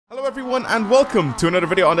everyone and welcome to another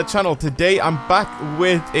video on the channel. Today I'm back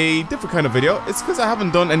with a different kind of video. It's because I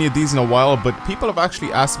haven't done any of these in a while, but people have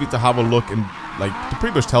actually asked me to have a look and to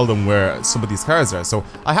pretty much tell them where some of these cars are. So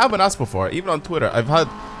I have been asked before, even on Twitter. I've had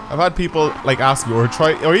people ask me,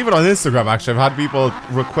 or even on Instagram actually, I've had people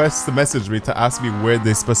request to message me to ask me where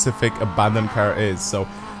this specific abandoned car is. So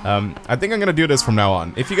I think I'm gonna do this from now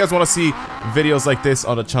on. If you guys want to see videos like this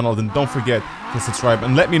on the channel, then don't forget to subscribe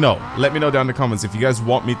and let me know. Let me know down in the comments if you guys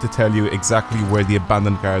want me to tell you exactly where the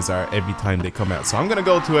abandoned cars are every time they come out. So I'm gonna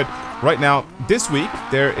go to it right now. This week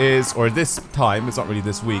there is, or this time, it's not really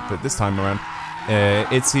this week, but this time around,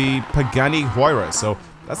 it's the Pagani Huayra. So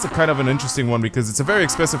that's a kind of an interesting one because it's a very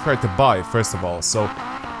expensive car to buy, first of all. So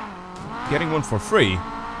getting one for free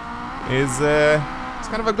is it's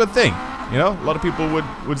kind of a good thing. You know, a lot of people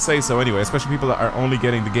would say so anyway, especially people that are only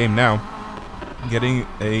getting the game now. Getting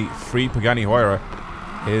a free Pagani Huayra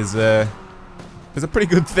is a pretty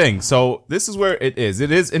good thing. So this is where it is.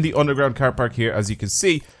 It is in the underground car park here, as you can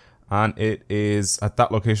see, and it is at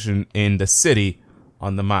that location in the city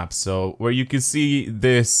on the map. So where you can see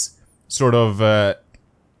this sort of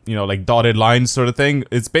you know, like dotted line sort of thing,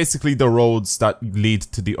 it's basically the roads that lead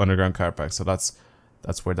to the underground car park. So that's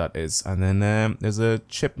where that is. And then there's a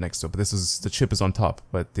chip next to it, but the chip is on top,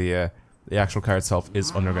 but the actual car itself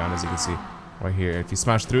is underground, as you can see right here. If you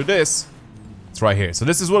smash through this, it's right here. So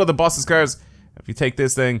this is one of the boss's cars. If you take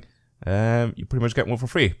this thing, you pretty much get one for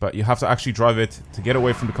free, but you have to actually drive it to get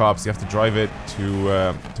away from the cops. You have to drive it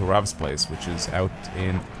to Rav's place, which is out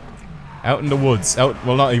in the woods.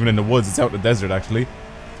 Well, not even in the woods, it's out in the desert actually.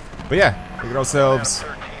 But yeah, we got ourselves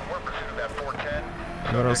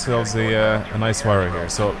a nice Huayra here.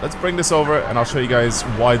 So let's bring this over and I'll show you guys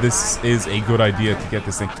why this is a good idea to get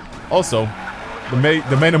this thing. Also, the main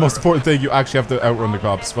and most important thing, you actually have to outrun the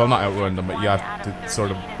cops. Well, not outrun them, but you have to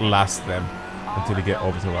sort of last them until you get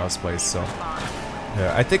over to Ralph's place. So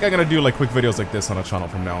yeah, I think I'm gonna do like quick videos like this on the channel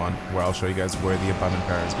from now on, where I'll show you guys where the abandoned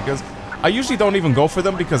car is, because I usually don't even go for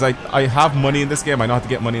them because I have money in this game. I know how to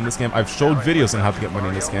get money in this game. I've showed videos on how to get money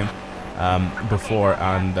in this game before,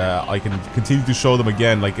 and I can continue to show them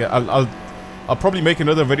again. Like I'll probably make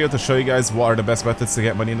another video to show you guys what are the best methods to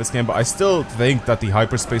get money in this game, but I still think that the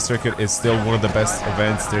hyperspace circuit is still one of the best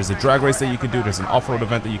events. There's a drag race that you can do, there's an off-road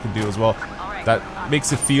event that you can do as well, that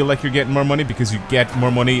makes it feel like you're getting more money because you get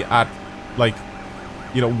more money at, like,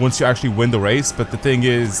 you know, once you actually win the race. But the thing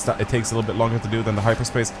is that it takes a little bit longer to do than the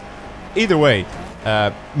hyperspace. Either way,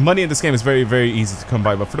 money in this game is very, very easy to come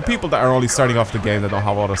by, but for the people that are only starting off the game, that don't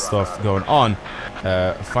have all the stuff going on,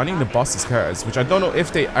 finding the boss's cars, which I don't know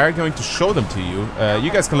if they are going to show them to you.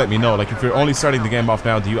 You guys can let me know. Like, if you're only starting the game off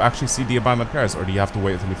now, do you actually see the abandoned cars, or do you have to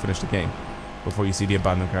wait until you finish the game before you see the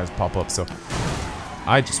abandoned cars pop up? So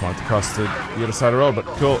I just wanted to cross to the other side of the road, but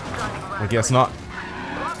cool, I guess not.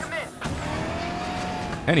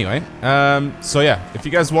 Anyway, so yeah, if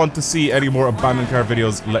you guys want to see any more abandoned car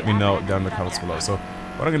videos, let me know down in the comments below. So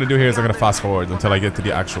what I'm gonna do here is I'm gonna fast forward until I get to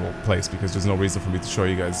the actual place, because there's no reason for me to show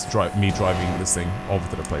you guys me driving this thing over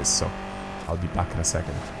to the place. So I'll be back in a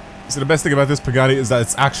second. So the best thing about this Pagani is that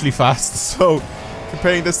it's actually fast. So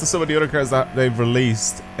comparing this to some of the other cars that they've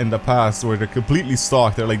released in the past, where they're completely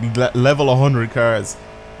stock, they're like level 100 cars,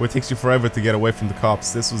 where it takes you forever to get away from the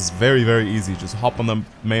cops. This was very, very easy. Just hop on the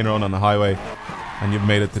main road on the highway, and you've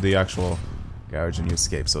made it to the actual garage and you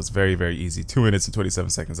escape. So it's very, very easy. 2 minutes and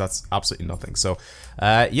 27 seconds. That's absolutely nothing. So,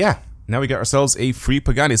 yeah. Now we got ourselves a free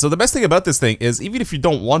Pagani. So the best thing about this thing is, even if you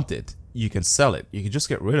don't want it, you can sell it. You can just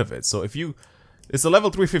get rid of it. So if you... It's a level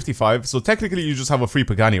 355, so technically you just have a free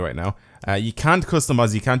Pagani right now. You can't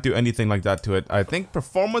customize, you can't do anything like that to it. I think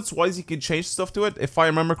performance-wise you can change stuff to it, if I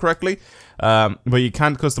remember correctly. But you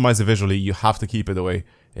can't customize it visually, you have to keep it the way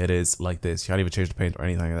it is, like this. You can't even change the paint or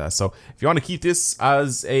anything like that. So if you want to keep this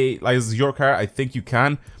as your car, I think you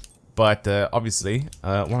can. But obviously,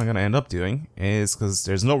 what I'm going to end up doing is, because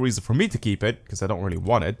there's no reason for me to keep it, because I don't really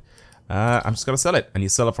want it, I'm just going to sell it. And you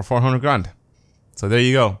sell it for 400 grand. So there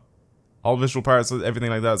you go. All visual parts,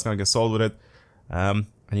 everything like that is going to get sold with it. And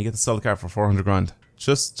you get to sell the car for 400 grand.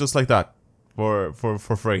 Just like that. For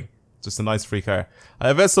free. Just a nice free car.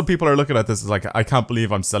 I bet some people are looking at this as like, I can't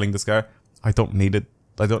believe I'm selling this car. I don't need it.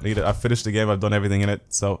 I don't need it. I've finished the game. I've done everything in it.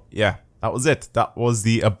 So yeah, that was it. That was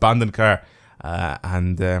the abandoned car.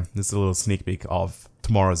 And this is a little sneak peek of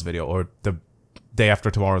tomorrow's video, or the day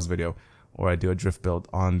after tomorrow's video, where I do a drift build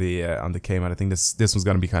on the Cayman. I think this was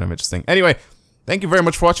going to be kind of interesting. Anyway, thank you very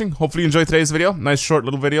much for watching. Hopefully you enjoyed today's video. Nice short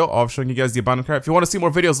little video of showing you guys the abandoned car. If you want to see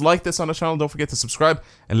more videos like this on the channel, don't forget to subscribe,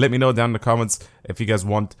 and let me know down in the comments if you guys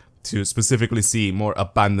want to specifically see more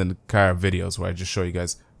abandoned car videos, where I just show you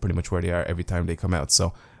guys pretty much where they are every time they come out.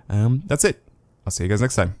 So that's it. I'll see you guys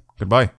next time. Goodbye.